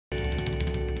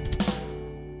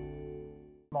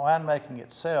Winemaking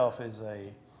itself is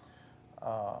a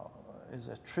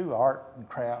true art and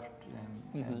craft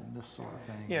and this sort of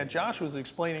thing. Yeah, Josh was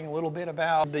explaining a little bit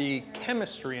about the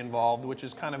chemistry involved, which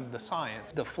is kind of the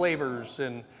science, the flavors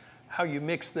and how you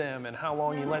mix them and how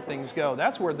long you let things go.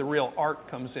 That's where the real art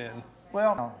comes in.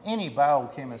 Well, any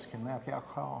biochemist can make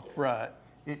alcohol. Right.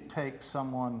 It takes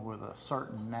someone with a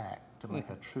certain knack to make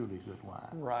a truly good wine.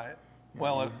 Right.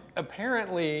 Well,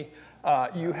 apparently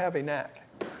you have a knack.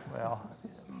 Well,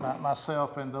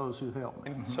 myself and those who help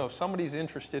me. So if somebody's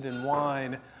interested in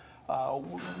wine,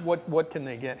 what can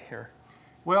they get here?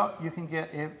 Well, you can get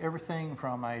everything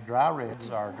from a dry reds,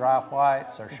 our dry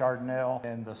whites, our Chardonnay,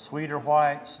 and the sweeter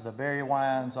whites, the berry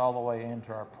wines, all the way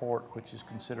into our port, which is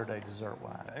considered a dessert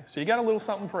wine. Okay. So you got a little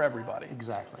something for everybody.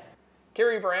 Exactly.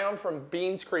 Carrie Brown from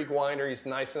Beans Creek Winery is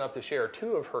nice enough to share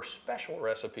 2 of her special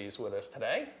recipes with us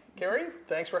today. Carrie,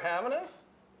 thanks for having us.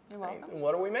 You're welcome. And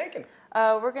what are we making?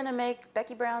 We're going to make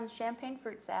Becky Brown's champagne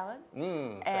fruit salad.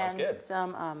 Sounds good. And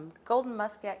some golden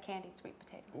muscat candied sweet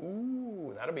potatoes.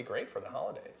 Ooh, that'll be great for the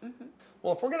holidays.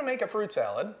 Well, if we're going to make a fruit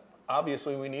salad,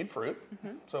 obviously we need fruit.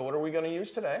 So what are we going to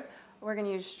use today? We're going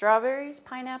to use strawberries,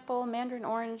 pineapple, mandarin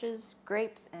oranges,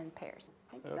 grapes, and pears.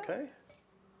 Okay.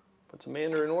 Put some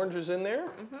mandarin oranges in there.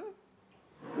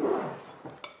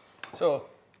 So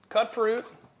cut fruit,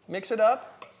 mix it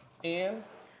up, and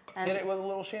hit it with a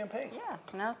little champagne. Yeah,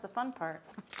 so now's the fun part.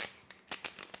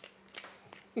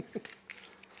 I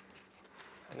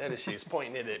notice she's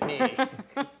pointing it at me.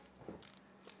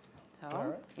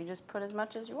 So you just put as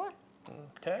much as you want.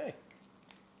 Okay.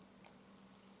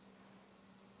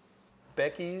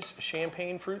 Becky's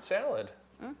champagne fruit salad,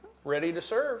 ready to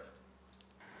serve.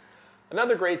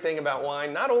 Another great thing about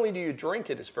wine, not only do you drink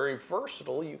it, it's very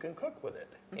versatile, you can cook with it.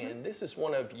 And this is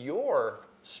one of your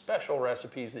special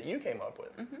recipes that you came up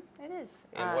with. It is.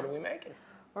 And what are we making?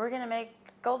 We're going to make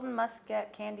golden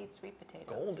muscat candied sweet potatoes.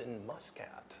 Golden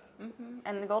muscat.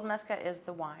 And the golden muscat is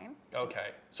the wine. Okay,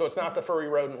 so it's not the furry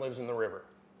rodent lives in the river.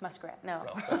 Muskrat, no.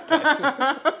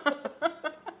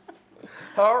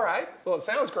 All right, well it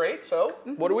sounds great, so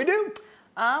what do we do?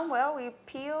 Well, we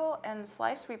peel and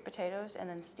slice sweet potatoes and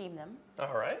then steam them.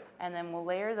 All right. And then we'll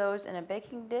layer those in a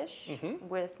baking dish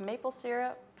with maple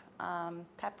syrup,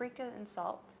 paprika and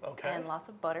salt, and lots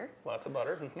of butter. Lots of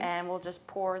butter. And we'll just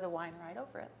pour the wine right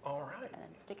over it. All right. And then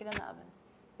stick it in the oven.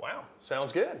 Wow,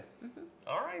 sounds good.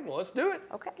 All right, well let's do it.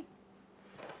 Okay.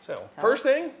 So first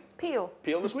thing, peel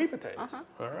the sweet potatoes.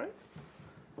 All right.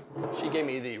 She gave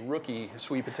me the rookie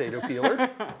sweet potato peeler.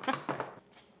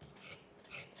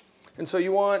 And so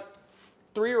you want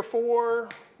 3 or 4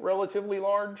 relatively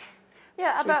large?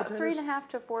 Yeah, about potatoes? 3.5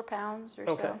 to 4 pounds or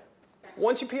so.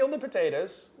 Once you peel the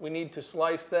potatoes, we need to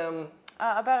slice them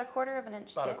about 1/4 of an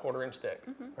inch thick. About 1/4 inch thick.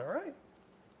 All right.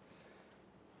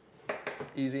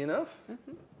 Easy enough.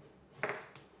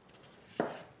 Is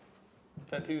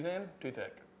that too thin? Too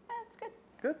thick? That's good.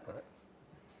 Good. All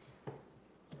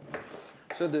right.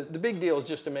 So the big deal is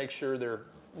just to make sure they're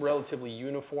relatively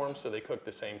uniform so they cook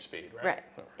the same speed, right? Right,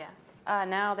 yeah.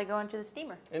 Now they go into the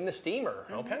steamer. In the steamer,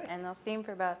 okay. And they'll steam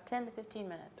for about 10 to 15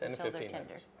 minutes 10 to until 15 they're tender.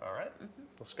 minutes. All right,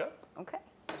 let's go. Okay.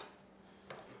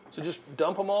 So just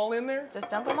dump them all in there? Just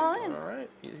dump them all in. All right,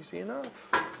 easy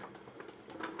enough.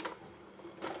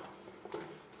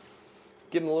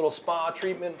 Give them a little spa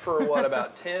treatment for what,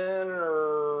 about 10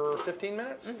 or 15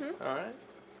 minutes? All right.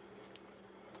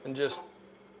 And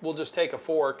we'll just take a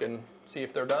fork and see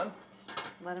if they're done.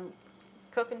 Let them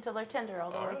cook until they're tender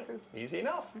all the way through. Easy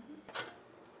enough.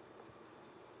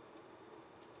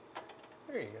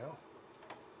 There you go.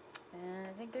 And I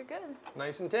think they're good.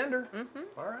 Nice and tender.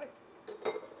 All right.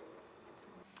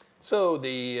 So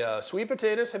the sweet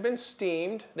potatoes have been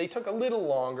steamed. They took a little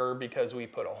longer because we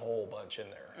put a whole bunch in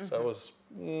there. So it was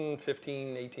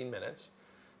 15, 18 minutes.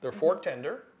 They're fork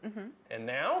tender. And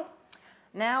now?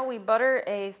 Now we butter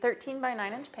a 13 by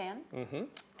 9 inch pan.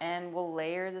 And we'll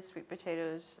layer the sweet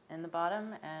potatoes in the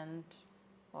bottom, and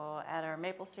we'll add our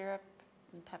maple syrup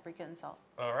and paprika and salt.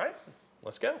 All right,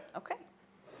 let's go. Okay.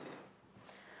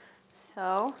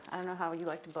 So, I don't know how you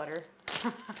like to butter.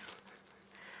 Do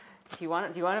you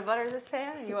want to butter this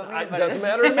pan, or you want me to butter doesn't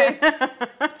matter to me.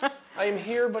 I am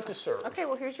here but to serve. Okay,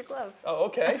 well here's your glove. Oh,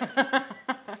 okay.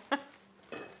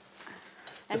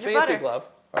 And the your fancy butter. glove.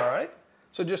 All right.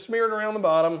 So just smear it around the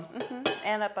bottom.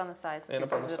 And up on the sides too. And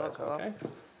up on the sides, okay.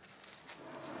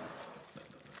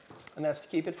 And that's to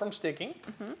keep it from sticking.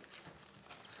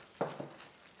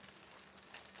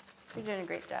 You're doing a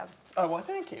great job. Oh, well,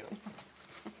 thank you.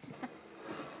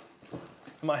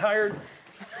 Am I hired?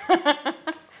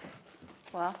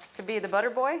 Well, to be the butter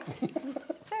boy?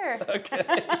 Sure.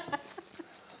 Okay.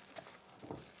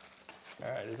 All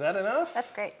All right, is that enough? That's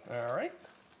great. All right.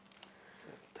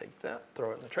 Take that,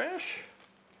 throw it in the trash.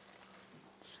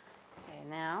 Okay,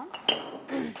 now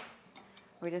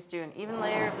we just do an even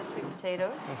layer of the sweet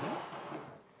potatoes.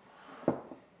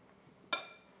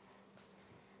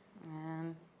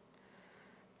 And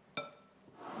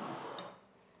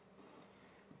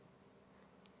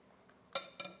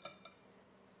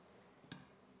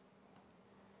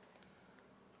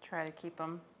try to keep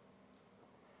them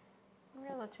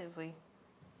relatively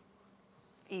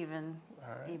evenly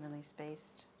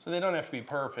spaced. So they don't have to be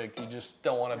perfect, you just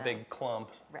don't want a big clump.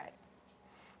 Right.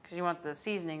 Because you want the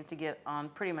seasoning to get on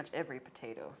pretty much every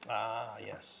potato. Ah,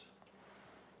 yes.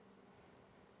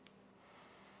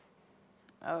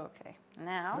 Okay,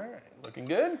 now. All right, looking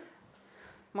good.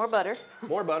 More butter.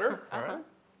 More butter, all right.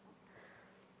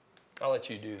 I'll let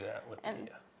you do that with And,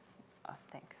 the... oh,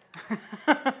 thanks.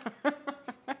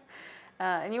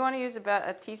 And you want to use about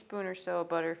a teaspoon or so of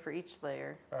butter for each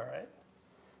layer. All right.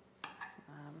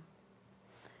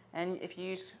 And if you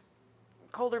use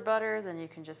colder butter, then you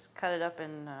can just cut it up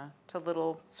to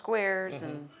little squares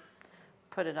and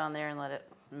put it on there and let it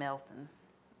melt, and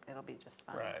it'll be just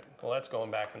fine. Right. Well, that's going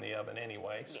back in the oven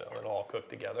anyway, so it'll all cook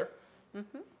together.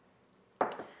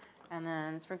 And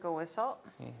then sprinkle with salt.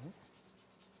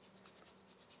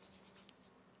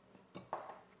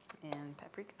 And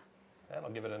paprika.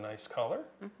 That'll give it a nice color.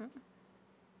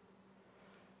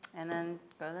 And then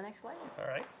go to the next layer. All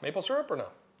right. Maple syrup or no?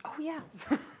 Oh, yeah.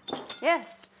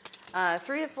 Yes.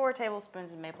 3 to 4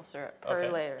 tablespoons of maple syrup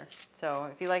per layer. So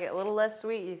if you like it a little less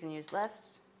sweet, you can use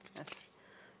less. If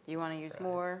you want to use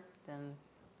more, then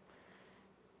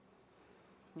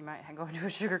you might go into a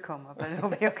sugar coma, but it'll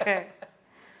be okay.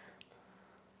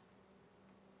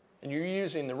 And you're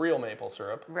using the real maple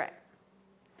syrup. Right.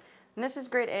 And this is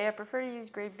grade A. I prefer to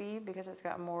use grade B because it's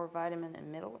got more vitamin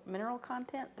and mineral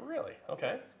content. Really?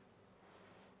 Okay.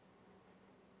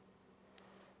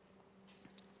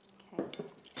 Okay.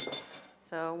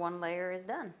 So 1 layer is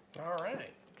done. All right.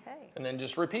 Okay. And then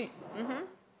just repeat.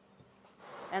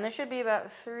 And there should be about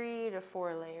 3 to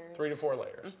 4 layers. 3 to 4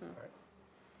 layers. All right.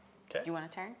 Okay. Do you want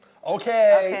to turn?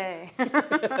 Okay. Okay.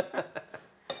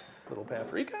 Little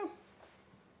paprika.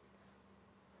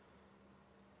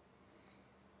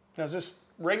 Now, is this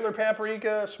regular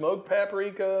paprika, smoked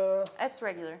paprika? That's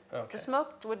regular. Okay. The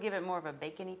smoked would give it more of a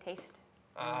bacony taste.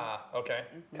 Ah, okay.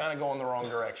 Kind of going the wrong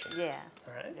direction. Yeah.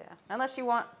 All right. Yeah. Unless you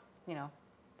want, you know,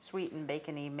 sweet and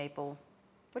bacony maple,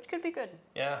 which could be good.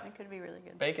 Yeah. It could be really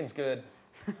good. Bacon's good.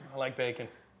 I like bacon.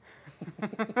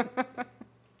 I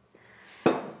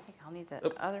think I'll need the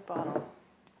other bottle.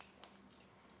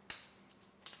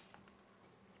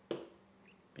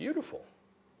 Beautiful.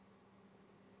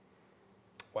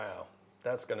 Wow,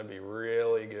 that's going to be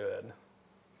really good.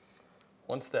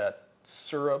 Once that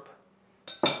syrup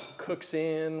cooks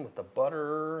in with the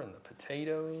butter and the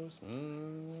potatoes.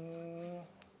 And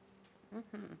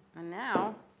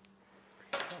now,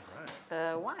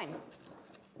 the wine.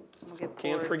 We'll get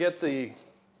Can't poured. forget the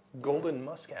golden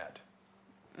muscat,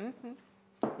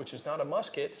 which is not a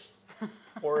musket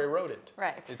or a rodent.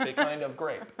 Right. It's a kind of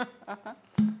grape.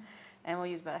 And we'll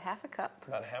use about 1/2 cup.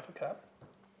 About 1/2 cup.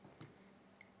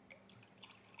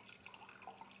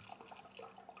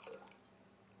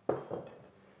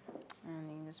 And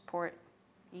you can just pour it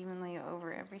evenly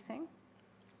over everything.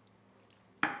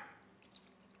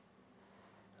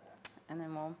 And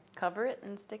then we'll cover it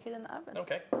and stick it in the oven.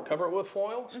 Okay, cover it with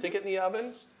foil, stick it in the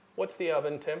oven. What's the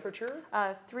oven temperature?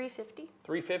 350.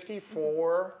 350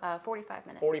 for 45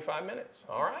 minutes. 45 minutes.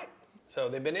 All right. So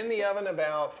they've been in the oven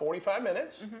about 45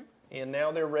 minutes, and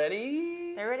now they're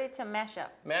ready. They're ready to mash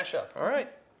up. Mash up. All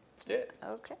right. Let's do it.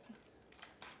 Okay.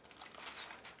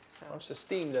 So Watch the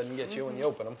steam doesn't get you when you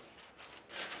open them.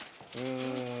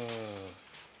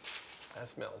 That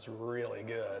smells really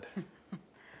good.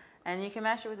 and you can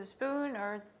mash it with a spoon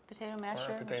or potato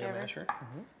masher. Or a potato whichever. masher.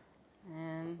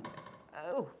 And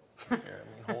oh. Here,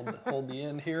 let me hold the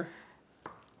end here.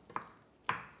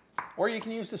 Or you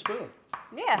can use the spoon.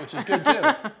 Yeah. Which is good too.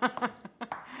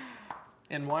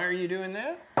 And why are you doing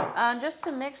that? Just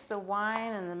to mix the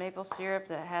wine and the maple syrup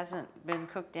that hasn't been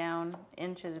cooked down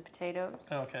into the potatoes.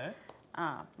 Okay.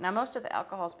 Now most of the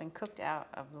alcohol's been cooked out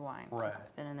of the wine Right. since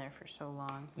it's been in there for so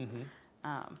long.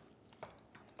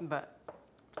 But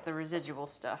the residual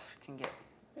stuff can get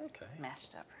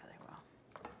mashed up really well.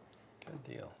 Good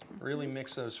deal. Really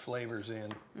mix those flavors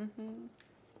in. And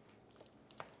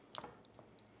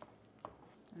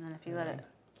then if you let it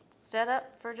set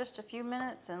up for just a few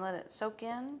minutes and let it soak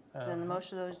in, then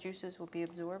most of those juices will be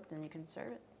absorbed and you can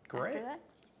serve it Great. after that.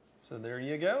 So there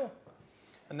you go.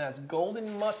 And that's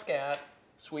golden muscat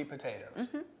Sweet potatoes.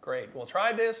 Great. Well,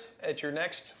 try this at your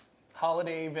next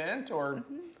holiday event or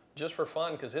just for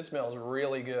fun because it smells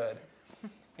really good.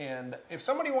 And if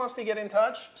somebody wants to get in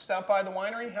touch, stop by the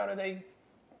winery, how do they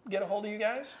get a hold of you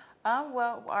guys?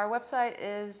 Well, our website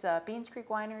is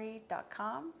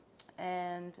beanscreekwinery.com.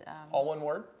 And all one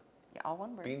word? Yeah, all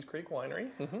one word. Beans Creek Winery.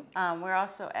 We're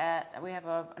also we have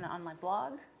an online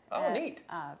blog. Oh, neat.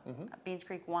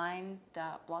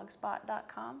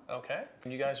 beanscreekwine.blogspot.com. Okay.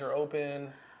 And you guys are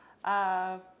open?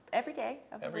 Every day.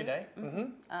 Every day?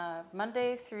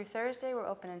 Monday through Thursday, we're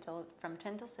open from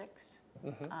 10 till 6.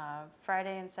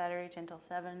 Friday and Saturday, 10 till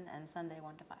 7, and Sunday,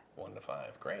 1 to 5. 1 to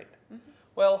 5, great.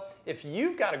 Well, if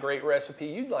you've got a great recipe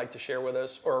you'd like to share with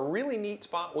us or a really neat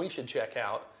spot we should check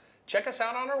out, check us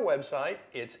out on our website.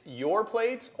 It's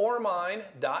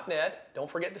yourplatesormine.net. Don't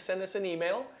forget to send us an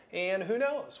email, and who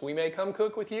knows, we may come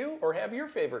cook with you or have your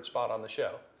favorite spot on the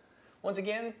show. Once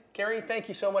again, Carrie, thank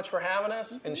you so much for having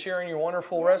us and sharing your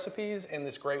wonderful recipes and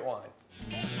this great wine.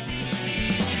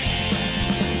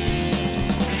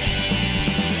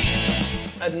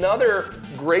 Another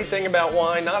great thing about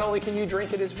wine, not only can you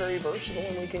drink it, it's very versatile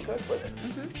and we can cook with it.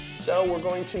 So we're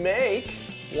going to make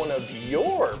one of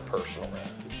your personal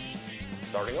recipes.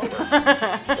 Starting over.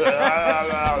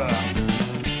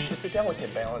 It's a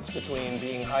delicate balance between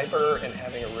being hyper and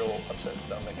having a real upset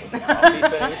stomach with the coffee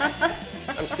thing.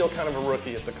 I'm still kind of a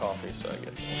rookie at the coffee, so I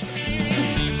get it.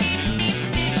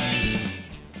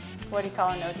 What do you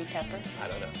call a nosy pepper? I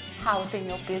don't know.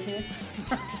 Jalapeno business.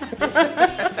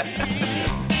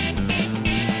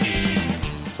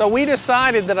 So we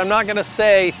decided that I'm not going to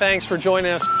say thanks for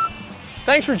joining us.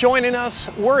 Thanks for joining us.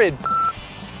 We're it.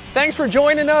 Thanks for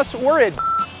joining us. We're it.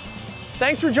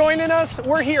 Thanks for joining us.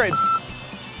 We're here.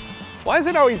 Why is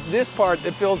it always this part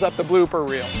that fills up the blooper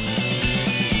reel?